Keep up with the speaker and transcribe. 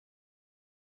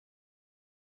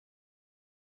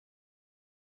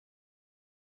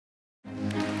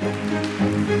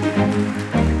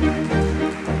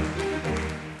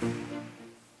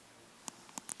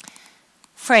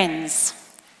Friends,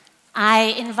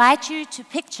 I invite you to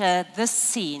picture this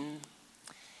scene.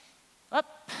 Oop,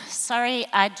 sorry,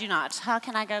 I do not. How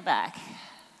can I go back?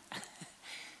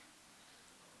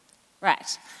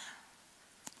 Right.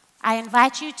 I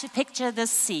invite you to picture this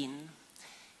scene.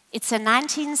 It's a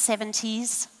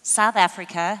 1970s South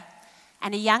Africa,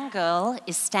 and a young girl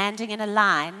is standing in a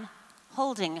line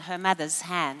holding her mother's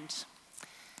hand.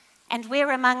 And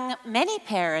we're among many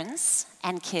parents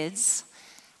and kids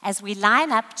as we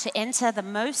line up to enter the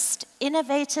most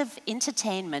innovative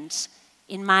entertainment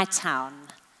in my town,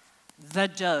 the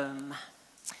Dome.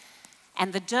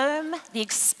 And the Dome, the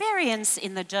experience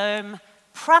in the Dome,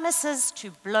 promises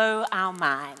to blow our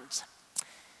mind.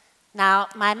 Now,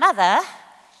 my mother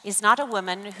is not a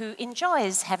woman who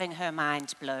enjoys having her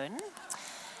mind blown.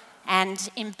 And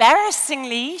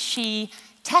embarrassingly, she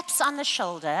taps on the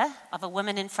shoulder of a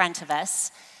woman in front of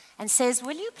us and says,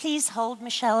 "Will you please hold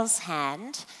Michelle's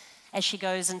hand as she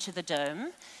goes into the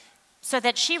Dome so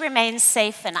that she remains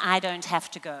safe and I don't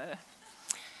have to go?"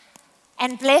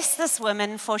 And bless this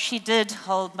woman, for she did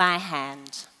hold my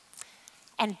hand.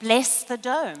 And bless the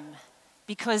Dome,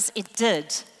 because it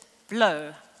did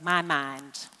blow my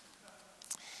mind.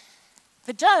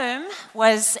 The Dome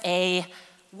was a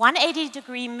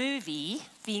 180-degree movie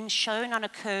being shown on a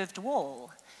curved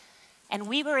wall, and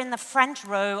we were in the front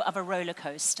row of a roller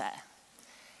coaster.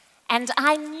 And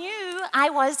I knew I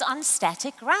was on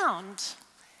static ground,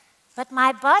 but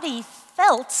my body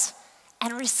felt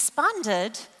and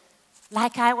responded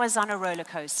like I was on a roller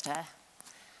coaster.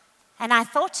 And I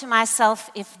thought to myself,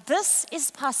 if this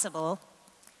is possible,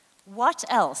 what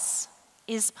else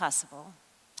is possible?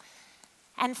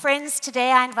 And friends,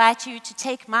 today I invite you to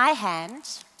take my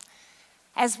hand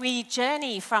as we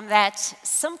journey from that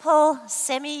simple,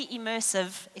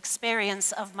 semi-immersive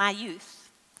experience of my youth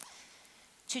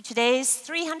to today's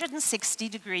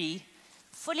 360-degree,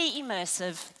 fully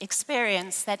immersive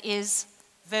experience that is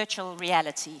virtual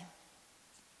reality.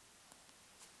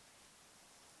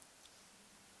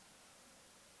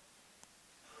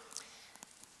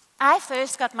 I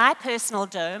first got my personal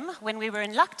Dome when we were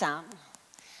in lockdown,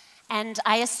 and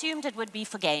I assumed it would be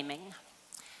for gaming.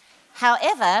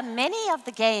 However, many of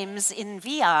the games in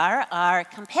VR are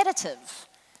competitive,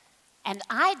 and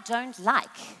I don't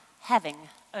like having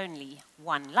only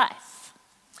one life.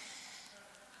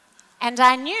 And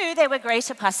I knew there were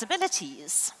greater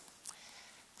possibilities.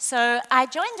 So I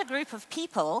joined a group of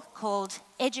people called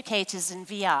Educators in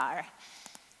VR.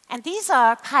 And these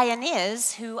are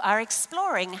pioneers who are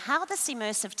exploring how this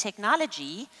immersive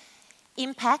technology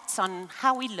impacts on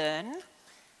how we learn,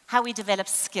 how we develop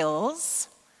skills,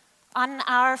 on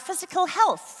our physical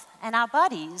health and our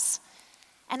bodies,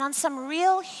 and on some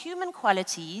real human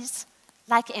qualities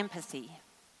like empathy.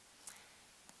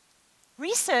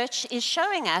 Research is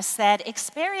showing us that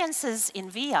experiences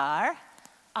in VR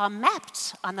are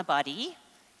mapped on the body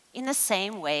in the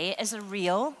same way as a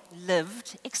real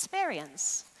lived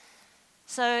experience.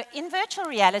 So in virtual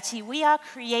reality, we are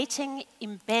creating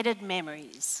embedded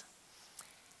memories.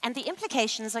 And the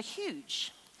implications are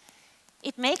huge.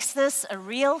 It makes this a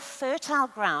real fertile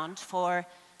ground for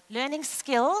learning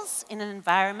skills in an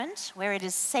environment where it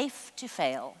is safe to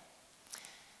fail.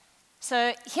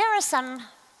 So here are some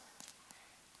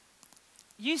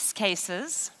use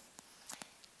cases.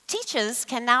 Teachers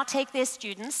can now take their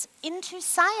students into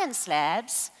science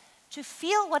labs to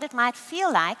feel what it might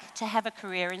feel like to have a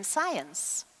career in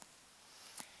science.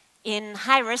 In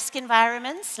high-risk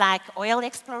environments like oil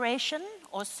exploration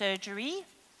or surgery,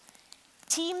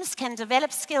 teams can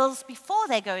develop skills before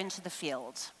they go into the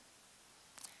field.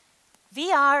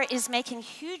 VR is making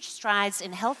huge strides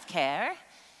in healthcare.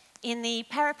 In the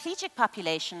paraplegic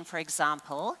population, for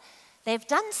example, they've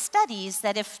done studies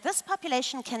that if this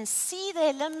population can see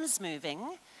their limbs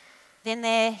moving, then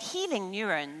their healing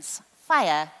neurons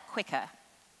fire quicker.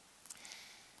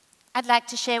 I'd like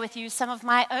to share with you some of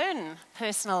my own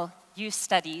personal use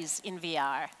studies in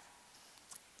VR.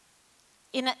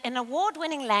 In an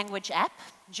award-winning language app,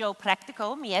 Yo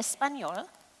Practico Mi Español,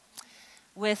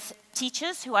 with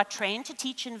teachers who are trained to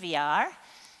teach in VR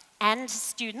and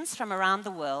students from around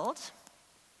the world,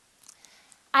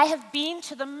 I have been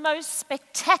to the most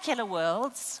spectacular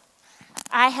worlds.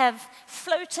 I have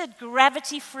floated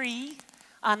gravity-free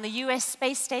on the US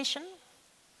space station.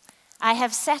 I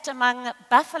have sat among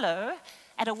buffalo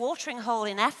at a watering hole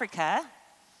in Africa.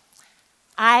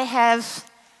 I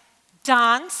have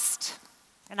danced,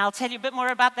 and I'll tell you a bit more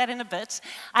about that in a bit.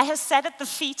 I have sat at the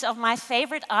feet of my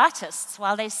favorite artists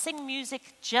while they sing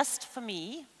music just for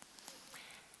me.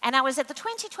 And I was at the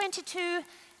 2022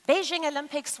 Beijing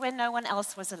Olympics where no one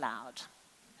else was allowed.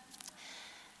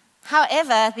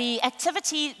 However, the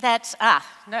activity that,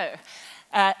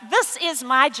 this is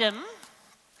my gym,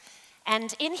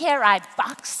 and in here I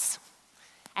box,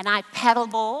 and I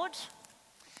paddleboard,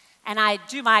 and I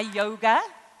do my yoga.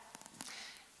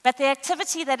 But the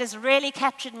activity that has really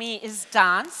captured me is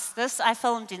dance. This I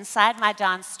filmed inside my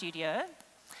dance studio.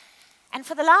 And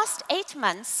for the last 8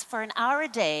 months, for an hour a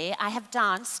day, I have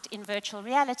danced in virtual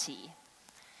reality.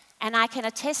 And I can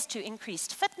attest to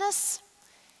increased fitness,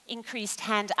 increased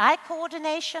hand-eye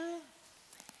coordination,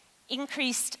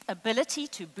 increased ability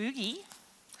to boogie,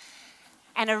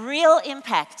 and a real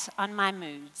impact on my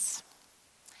moods.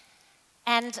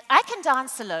 And I can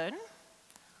dance alone,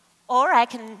 or I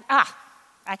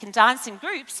can dance in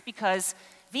groups because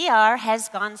VR has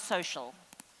gone social.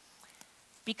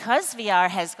 Because VR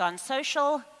has gone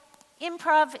social,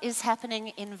 improv is happening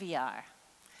in VR.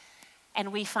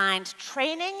 And we find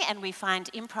training and we find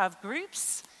improv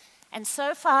groups. And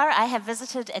so far, I have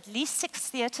visited at least 6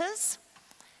 theaters.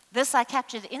 This I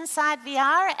captured inside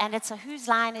VR, and it's a Whose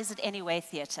Line Is It Anyway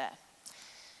theater.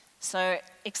 So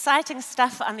exciting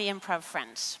stuff on the improv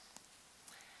front.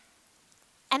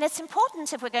 And it's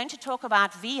important, if we're going to talk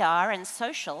about VR and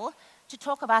social, to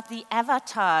talk about the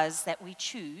avatars that we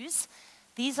choose.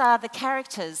 These are the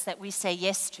characters that we say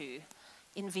yes to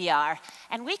in VR.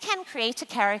 And we can create a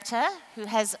character who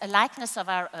has a likeness of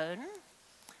our own,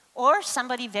 or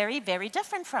somebody very, very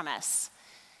different from us.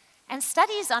 And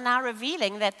studies are now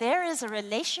revealing that there is a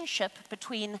relationship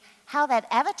between how that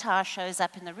avatar shows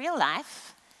up in the real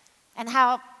life and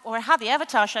how the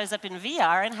avatar shows up in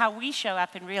VR and how we show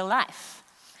up in real life.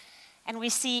 And we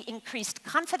see increased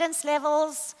confidence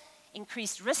levels,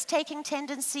 increased risk-taking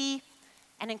tendency,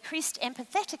 and increased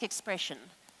empathetic expression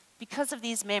because of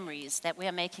these memories that we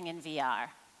are making in VR.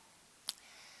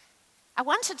 I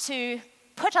wanted to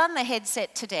put on the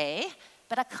headset today,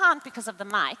 but I can't because of the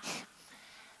mic.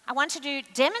 I wanted to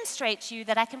demonstrate to you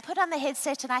that I can put on the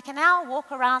headset and I can now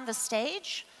walk around the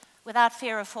stage without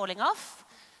fear of falling off,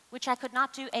 which I could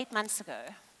not do 8 months ago.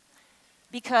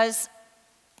 Because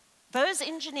those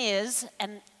engineers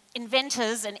and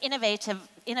inventors and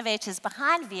innovators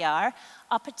behind VR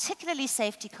are particularly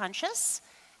safety conscious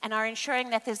and are ensuring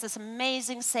that there's this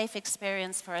amazing safe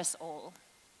experience for us all.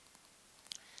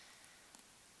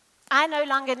 I no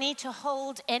longer need to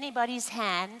hold anybody's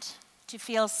hand to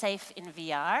feel safe in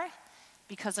VR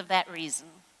because of that reason.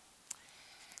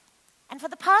 And for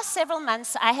the past several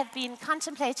months, I have been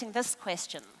contemplating this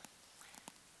question.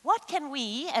 What can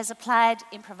we, as applied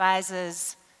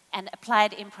improvisers and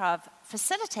applied improv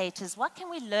facilitators, what can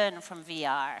we learn from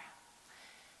VR?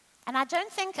 And I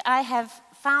don't think I have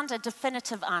found a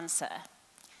definitive answer.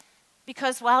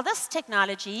 Because while this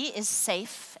technology is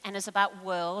safe and is about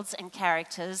worlds and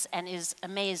characters and is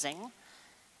amazing,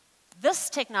 this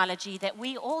technology that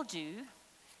we all do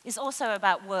is also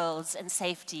about worlds and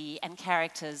safety and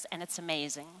characters, and it's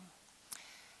amazing.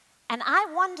 And I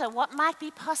wonder what might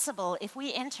be possible if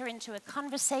we enter into a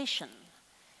conversation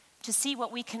to see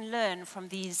what we can learn from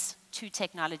these 2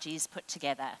 technologies put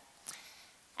together.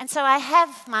 And so I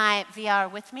have my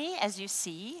VR with me, as you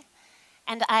see,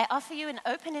 and I offer you an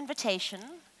open invitation.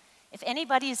 If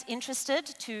anybody is interested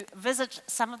to visit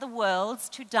some of the worlds,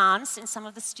 to dance in some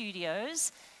of the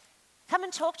studios, come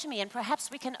and talk to me, and perhaps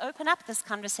we can open up this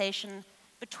conversation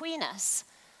between us.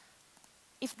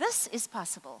 If this is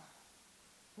possible,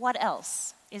 what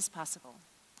else is possible?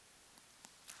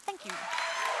 Thank you.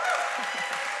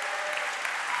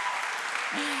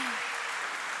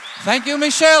 Thank you,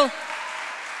 Michelle.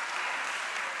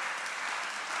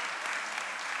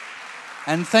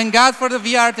 And thank God for the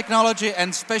VR technology, and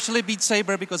especially Beat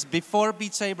Saber, because before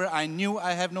Beat Saber I knew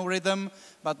I have no rhythm,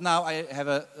 but now I have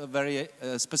a very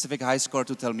specific high score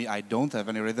to tell me I don't have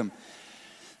any rhythm.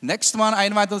 Next one, I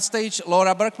invite on stage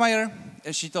Laura Berkmeyer.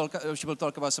 She will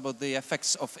talk about the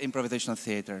effects of improvisational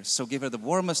theater. So give her the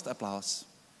warmest applause.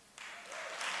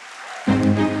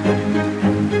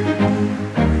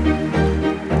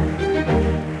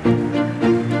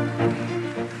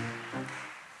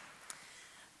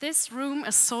 This room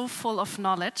is so full of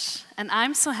knowledge, and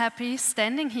I'm so happy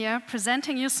standing here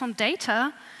presenting you some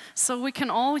data so we can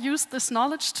all use this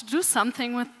knowledge to do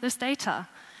something with this data.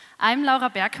 I'm Laura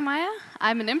Berkmeyer.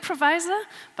 I'm an improviser,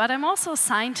 but I'm also a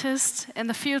scientist in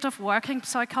the field of working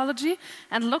psychology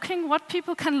and looking what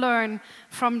people can learn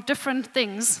from different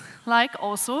things, like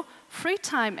also free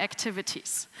time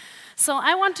activities. So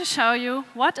I want to show you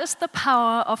what is the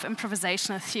power of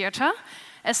improvisational theater,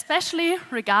 especially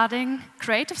regarding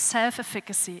creative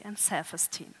self-efficacy and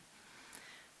self-esteem.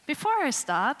 Before I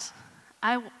start,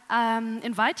 I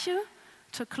invite you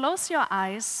to close your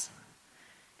eyes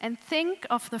and think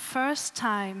of the first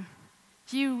time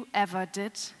you ever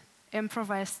did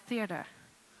improvised theater.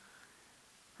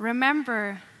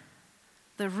 Remember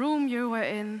the room you were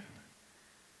in,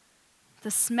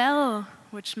 the smell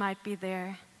which might be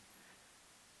there.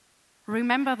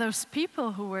 Remember those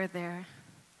people who were there.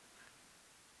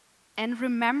 And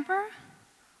remember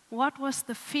what was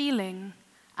the feeling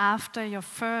after your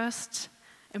first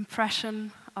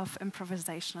impression of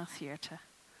improvisational theater.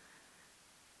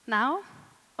 Now,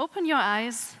 open your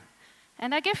eyes,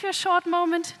 and I give you a short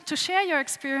moment to share your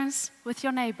experience with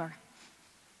your neighbor.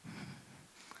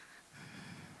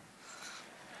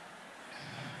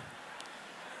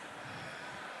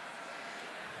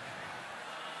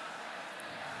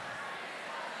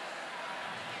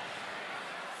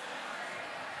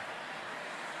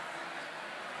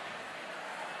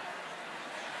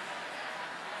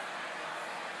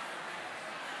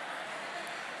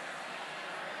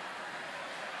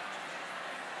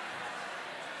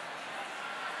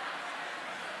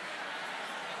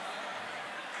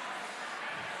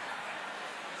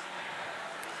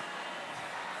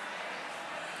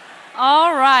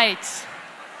 All right.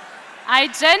 I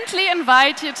gently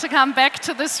invite you to come back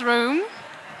to this room.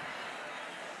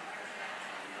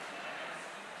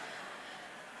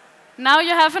 Now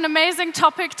you have an amazing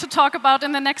topic to talk about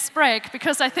in the next break,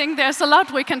 because I think there's a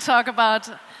lot we can talk about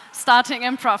starting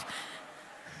improv.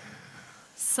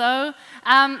 So,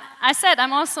 I said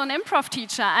I'm also an improv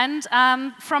teacher, and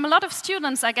from a lot of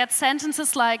students I get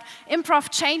sentences like, improv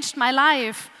changed my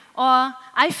life, or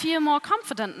I feel more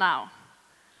confident now.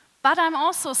 But I'm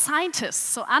also a scientist,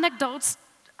 so anecdotes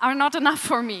are not enough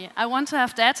for me. I want to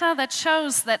have data that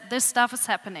shows that this stuff is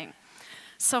happening.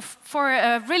 So for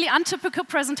a really untypical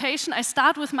presentation, I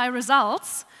start with my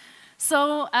results.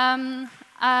 So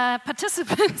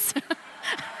participants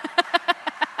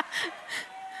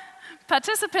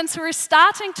who are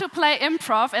starting to play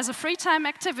improv as a free-time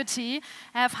activity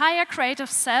have higher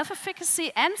creative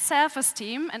self-efficacy and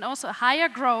self-esteem, and also a higher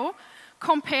growth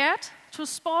compared to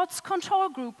sports control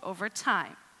group over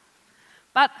time.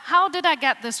 But how did I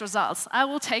get these results? I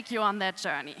will take you on that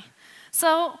journey.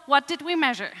 So what did we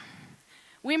measure?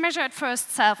 We measured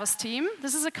first self-esteem.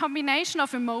 This is a combination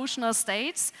of emotional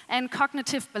states and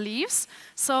cognitive beliefs.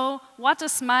 So what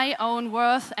is my own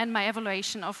worth and my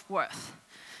evaluation of worth?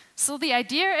 So the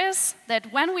idea is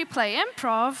that when we play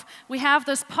improv, we have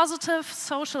this positive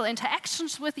social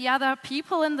interactions with the other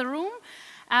people in the room,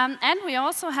 and we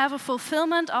also have a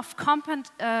fulfillment of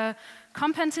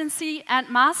competency and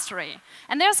mastery.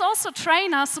 And there's also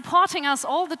trainers supporting us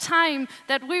all the time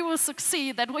that we will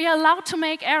succeed, that we are allowed to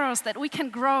make errors, that we can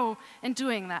grow in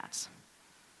doing that.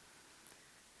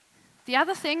 The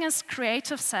other thing is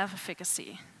creative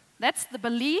self-efficacy. That's the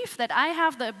belief that I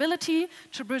have the ability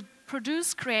to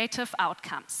produce creative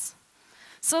outcomes.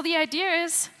 So the idea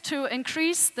is to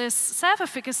increase this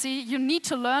self-efficacy, you need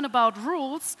to learn about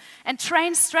rules and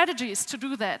train strategies to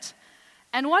do that.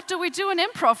 And what do we do in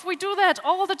improv? We do that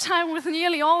all the time with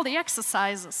nearly all the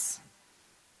exercises.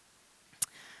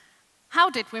 How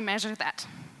did we measure that?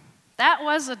 That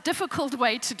was a difficult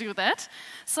way to do that.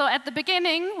 So at the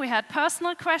beginning, we had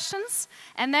personal questions,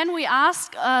 and then we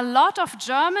asked a lot of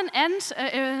German and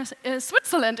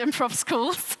Switzerland improv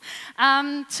schools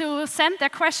to send their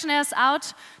questionnaires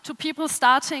out to people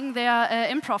starting their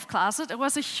improv classes. It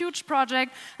was a huge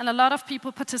project, and a lot of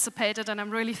people participated, and I'm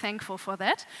really thankful for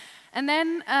that. And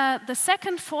then the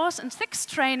second, fourth, and sixth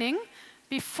training,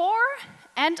 before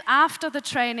and after the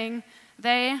training,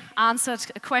 they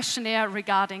answered a questionnaire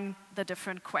regarding the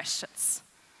different questions.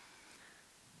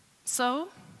 So,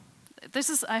 this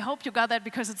is, I hope you got that,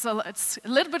 because it's a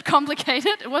little bit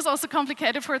complicated. It was also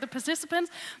complicated for the participants,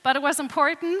 but it was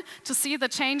important to see the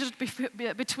changes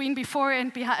between before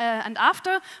and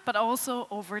after, but also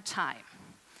over time.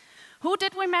 Who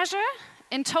did we measure?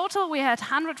 In total, we had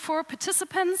 104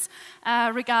 participants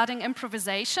regarding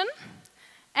improvisation,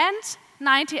 and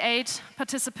 98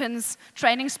 participants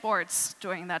training sports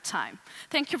during that time.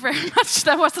 Thank you very much,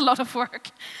 that was a lot of work.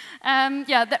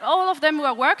 All of them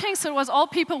were working, so it was all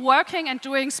people working and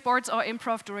doing sports or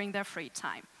improv during their free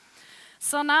time.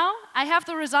 So now I have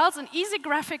the results in easy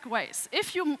graphic ways.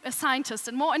 If you're a scientist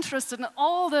and more interested in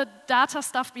all the data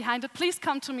stuff behind it, please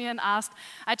come to me and ask.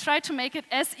 I try to make it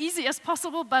as easy as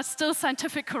possible, but still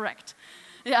scientific correct.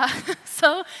 Yeah,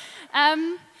 so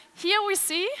here we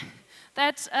see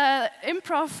that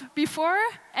improv before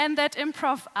and that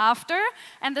improv after,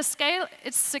 and the scale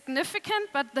is significant,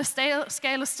 but the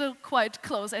scale is still quite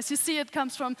close. As you see, it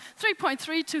comes from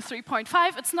 3.3 to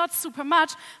 3.5. It's not super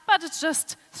much, but it's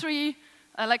just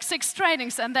 6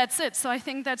 trainings, and that's it. So I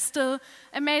think that's still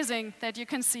amazing that you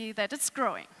can see that it's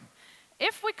growing.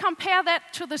 if we compare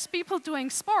that to these people doing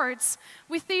sports,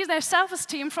 we see their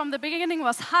self-esteem from the beginning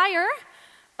was higher,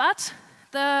 but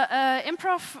the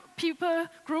improv people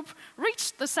group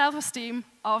reached the self-esteem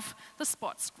of the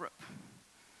sports group.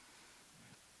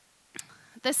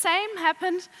 The same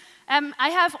happened. I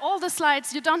have all the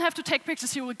slides. You don't have to take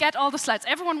pictures. You will get all the slides.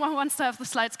 Everyone who wants to have the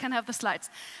slides can have the slides.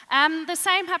 The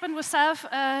same happened with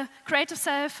creative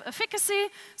self-efficacy.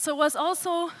 So it was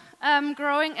also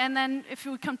growing. And then if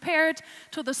you compare it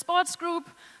to the sports group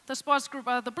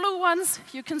are the blue ones.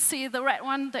 You can see the red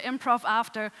one, the improv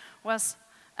after, was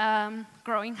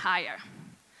growing higher.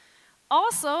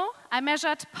 Also, I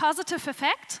measured positive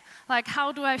effect, like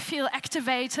how do I feel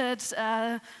activated,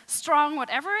 strong,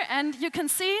 whatever, and you can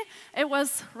see it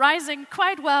was rising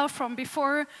quite well from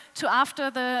before to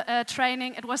after the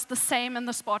training. It was the same in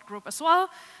the sport group as well,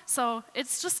 so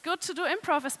it's just good to do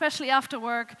improv, especially after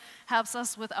work, helps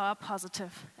us with our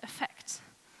positive effect.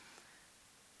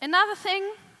 Another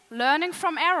thing, learning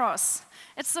from errors.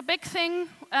 It's a big thing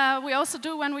we also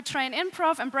do when we train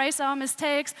improv, embrace our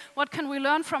mistakes. What can we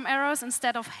learn from errors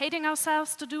instead of hating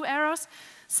ourselves to do errors?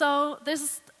 So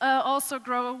this also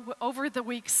grow over the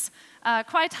weeks,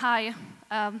 quite high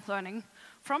learning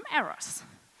from errors.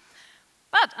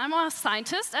 But I'm a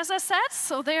scientist, as I said,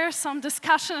 so there's some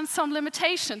discussion and some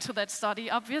limitation to that study,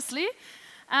 obviously.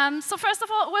 So first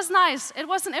of all, it was nice. It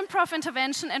was an improv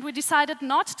intervention, and we decided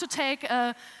not to take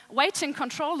a waiting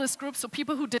control list group, so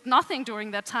people who did nothing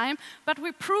during that time, but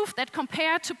we proved that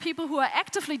compared to people who are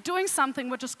actively doing something,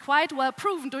 which is quite well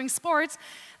proven, doing sports,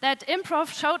 that improv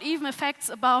showed even effects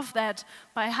above that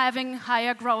by having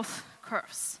higher growth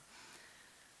curves.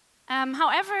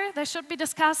 However, they should be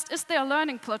discussed, is there a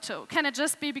learning plateau? Can it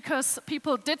just be because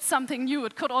people did something new?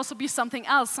 It could also be something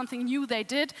else, something new they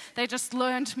did. They just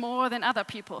learned more than other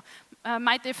people.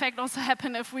 Might the effect also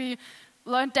happen if we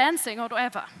learned dancing or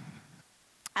whatever?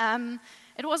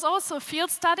 It was also a field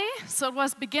study, so it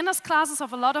was beginners classes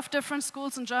of a lot of different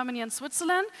schools in Germany and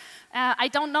Switzerland. I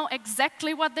don't know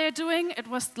exactly what they're doing. It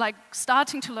was like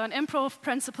starting to learn improv,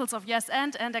 principles of yes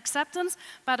and acceptance,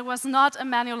 but it was not a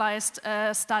manualized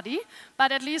study.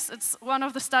 But at least it's one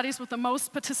of the studies with the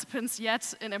most participants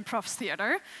yet in improv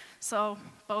theater, so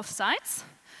both sides.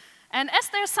 And as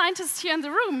there are scientists here in the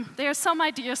room, there are some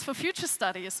ideas for future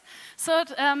studies. So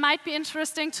it might be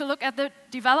interesting to look at the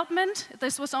development.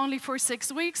 This was only for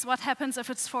 6 weeks. What happens if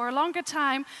it's for a longer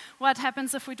time? What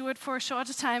happens if we do it for a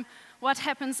shorter time? What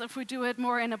happens if we do it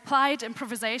more in applied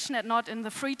improvisation and not in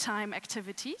the free time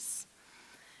activities?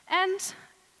 And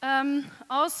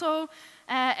also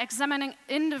examining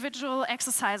individual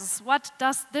exercises. What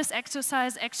does this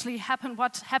exercise actually happen?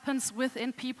 What happens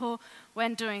within people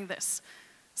when doing this?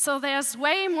 So there's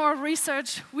way more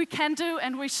research we can do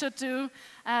and we should do.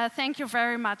 Thank you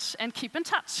very much and keep in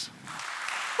touch.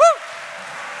 Woo!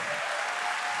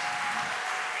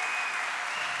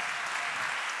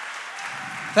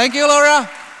 Thank you, Laura.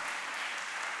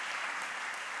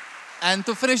 And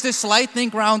to finish this lightning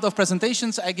round of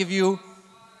presentations, I give you...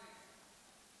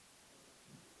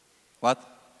 What?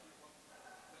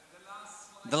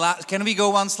 The last. Can we go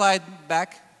one slide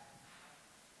back?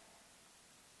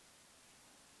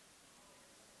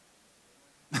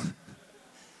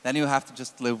 Then you have to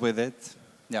just live with it.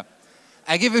 Yeah.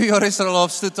 I give you Joris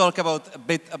Roloffs to talk a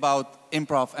bit about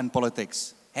improv and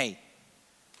politics. Hey.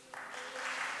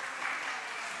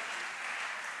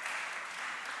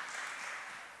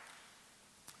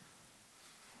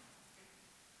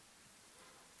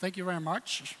 Thank you very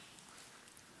much.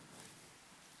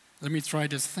 Let me try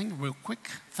this thing real quick.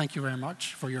 Thank you very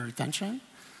much for your attention.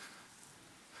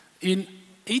 In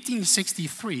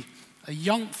 1863, a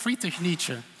young Friedrich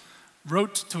Nietzsche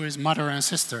wrote to his mother and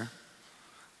sister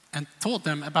and told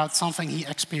them about something he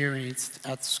experienced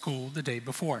at school the day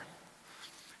before.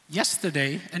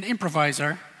 Yesterday, an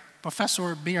improviser,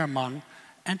 Professor Beerman,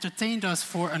 entertained us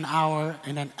for an hour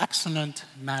in an excellent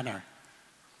manner.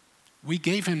 We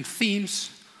gave him themes,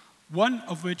 one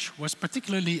of which was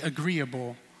particularly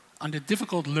agreeable on the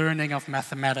difficult learning of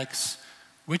mathematics,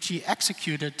 which he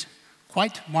executed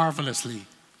quite marvelously.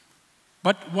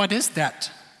 But what is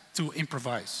that to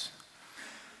improvise?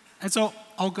 And so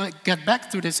I'll get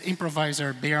back to this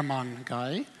improviser Beerman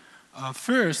guy.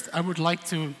 First, I would like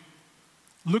to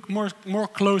look more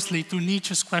closely to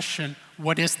Nietzsche's question,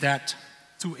 what is that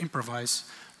to improvise?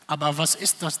 Aber was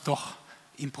ist das doch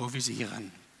improvisieren?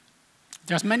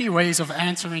 There's many ways of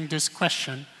answering this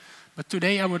question, but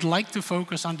today I would like to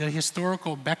focus on the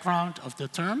historical background of the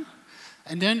term,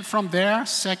 and then from there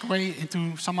segue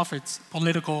into some of its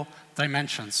political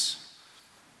dimensions.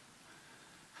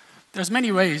 There's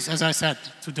many ways, as I said,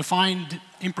 to define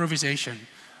improvisation.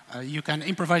 You can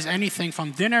improvise anything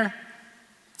from dinner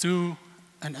to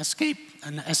an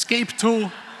escape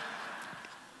tool.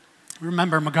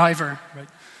 Remember MacGyver, right?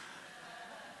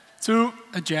 To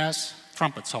a jazz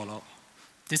trumpet solo.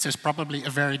 This is probably a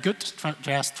very good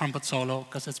jazz trumpet solo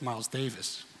because it's Miles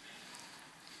Davis.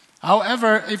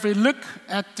 However, if we look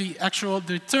at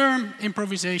the term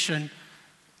improvisation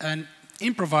and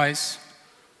improvise,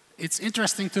 it's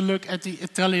interesting to look at the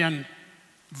Italian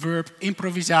verb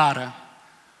improvisare,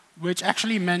 which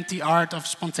actually meant the art of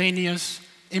spontaneous,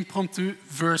 impromptu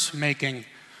verse making.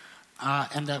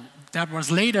 And that was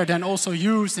later then also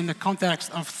used in the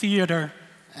context of theater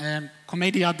and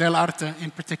commedia dell'arte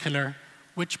in particular,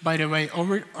 which, by the way,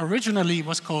 originally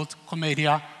was called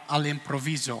commedia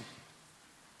all'improvviso.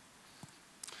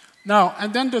 Now,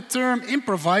 and then the term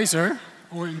improviser,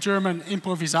 or in German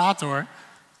improvisator,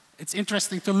 it's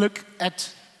interesting to look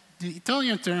at the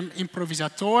Italian term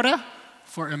improvisatore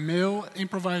for a male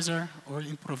improviser, or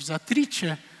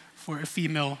improvisatrice for a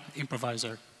female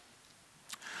improviser.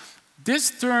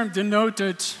 This term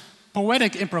denoted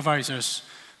poetic improvisers,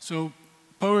 so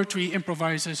poetry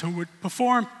improvisers who would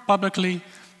perform publicly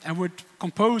and would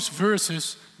compose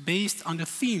verses based on the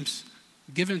themes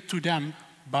given to them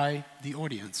by the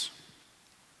audience.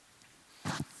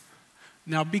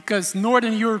 Now, because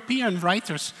Northern European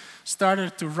writers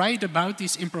started to write about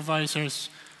these improvisers,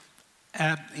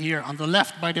 here on the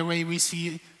left, by the way, we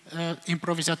see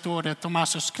improvisatore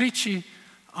Tommaso Scricci.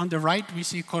 On the right, we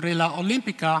see Corella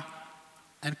Olimpica.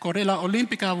 And Corella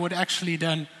Olimpica would actually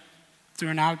then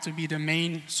turn out to be the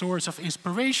main source of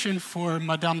inspiration for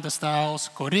Madame de Staël's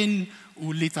Corinne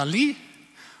ou l'Italie,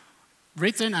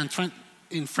 written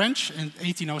in French in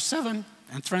 1807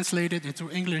 and translated into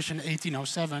English in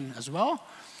 1807 as well.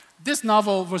 This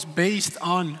novel was based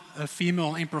on a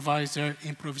female improviser,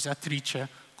 improvisatrice,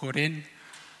 Corinne,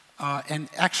 and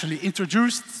actually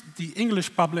introduced the English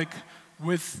public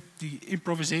with the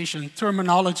improvisation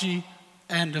terminology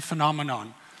and the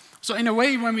phenomenon. So in a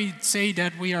way, when we say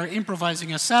that we are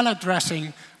improvising a salad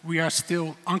dressing, we are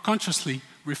still unconsciously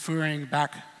referring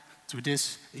back to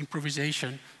this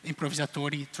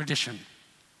improvisatory tradition.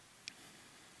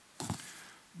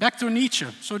 Back to Nietzsche.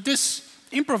 So this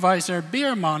improviser,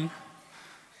 Beermann,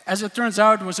 as it turns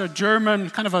out, was a German,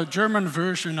 kind of a German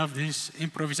version of these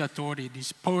improvisatori,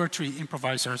 these poetry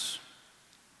improvisers.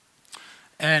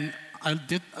 And I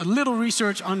did a little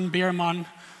research on Beermann,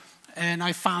 and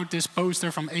I found this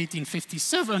poster from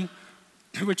 1857,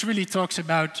 which really talks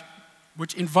about,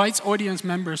 which invites audience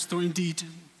members to indeed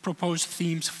propose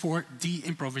themes for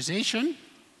de-improvisation.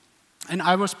 And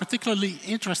I was particularly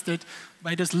interested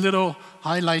by this little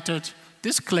highlighted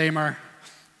disclaimer,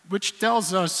 which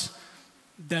tells us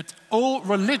that all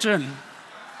religion,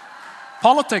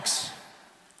 politics,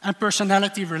 and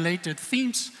personality-related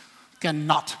themes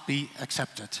cannot be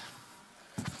accepted.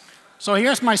 So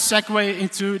here's my segue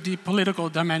into the political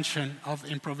dimension of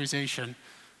improvisation.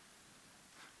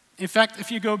 In fact,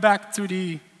 if you go back to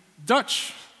the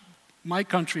Dutch, my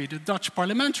country, the Dutch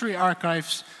parliamentary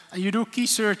archives, and you do key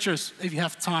searches, if you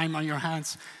have time on your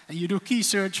hands, and you do key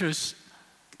searches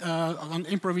on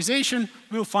improvisation,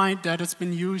 we'll find that it's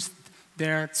been used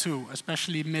there too,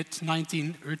 especially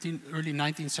early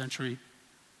 19th century.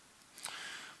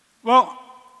 Well,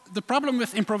 the problem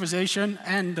with improvisation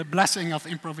and the blessing of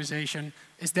improvisation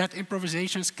is that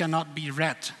improvisations cannot be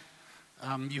read.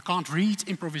 You can't read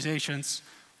improvisations,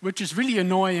 which is really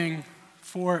annoying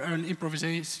for an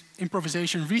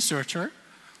improvisation researcher.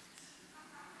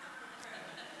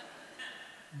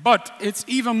 But it's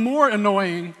even more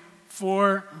annoying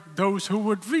for those who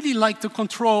would really like to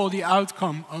control the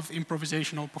outcome of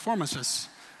improvisational performances,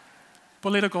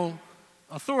 political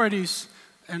authorities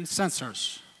and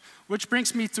censors. Which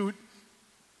brings me to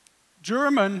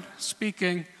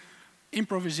German-speaking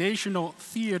improvisational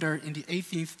theater in the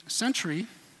 18th century,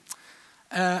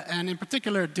 and in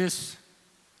particular this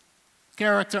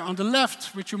character on the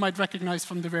left, which you might recognize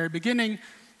from the very beginning,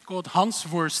 called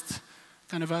Hanswurst,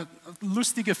 kind of a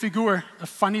lustige figuur, a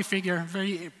funny figure,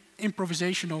 very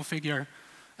improvisational figure.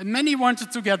 And many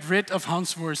wanted to get rid of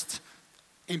Hanswurst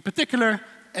in particular,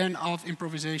 and of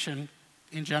improvisation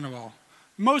in general.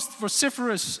 Most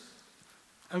vociferous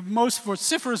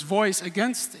voice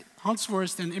against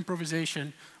Hanswurst and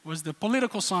improvisation was the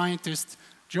political scientist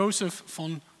Joseph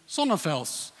von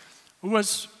Sonnenfels, who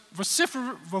was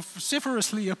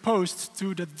vociferously opposed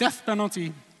to the death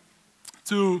penalty,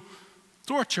 to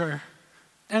torture,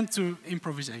 and to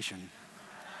improvisation.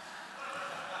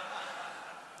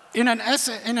 In an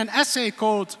essay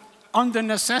called On the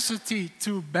Necessity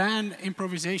to Ban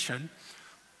Improvisation,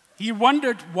 he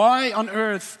wondered why on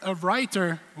earth a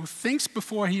writer who thinks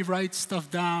before he writes stuff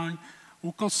down,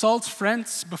 who consults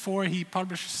friends before he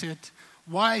publishes it,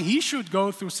 why he should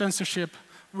go through censorship,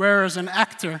 whereas an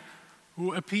actor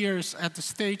who appears at the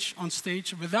stage, on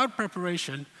stage without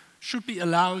preparation should be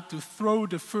allowed to throw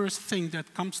the first thing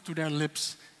that comes to their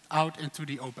lips out into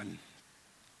the open.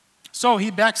 So he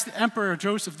begs the Emperor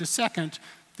Joseph II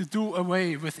to do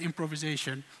away with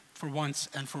improvisation for once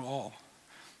and for all.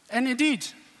 And indeed,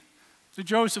 the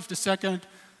Joseph II,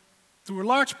 to a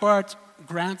large part,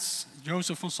 grants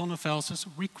Joseph von Sonnenfels's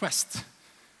request.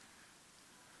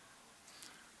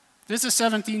 This is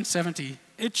 1770.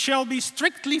 It shall be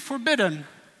strictly forbidden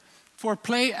for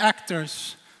play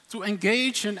actors to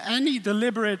engage in any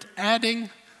deliberate adding,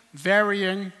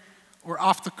 varying, or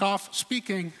off-the-cuff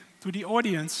speaking to the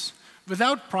audience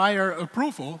without prior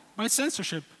approval by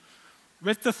censorship,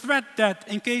 with the threat that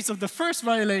in case of the first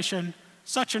violation,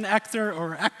 such an actor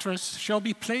or actress shall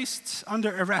be placed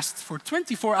under arrest for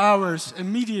 24 hours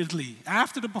immediately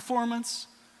after the performance,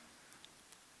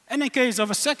 and in case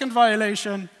of a second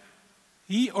violation,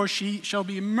 he or she shall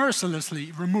be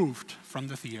mercilessly removed from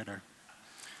the theater.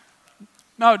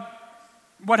 Now,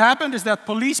 what happened is that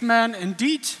policemen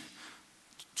indeed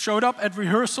showed up at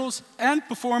rehearsals and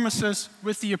performances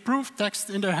with the approved text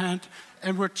in their hand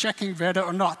and were checking whether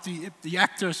or not the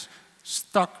actors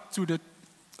stuck to the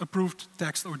approved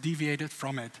text or deviated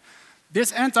from it.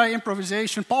 This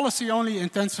anti-improvisation policy only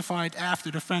intensified after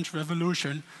the French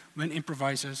Revolution, when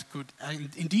improvisers could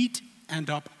indeed end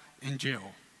up in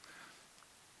jail.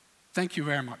 Thank you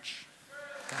very much.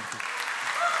 Thank you.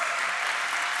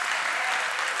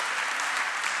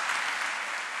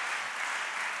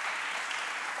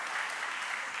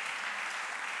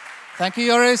 Thank you,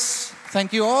 Joris.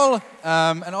 Thank you all.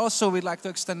 And also, we'd like to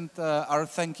extend our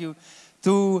thank you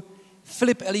to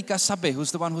Philip Elika Sabe,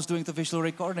 who's the one who's doing the visual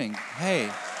recording. Hey.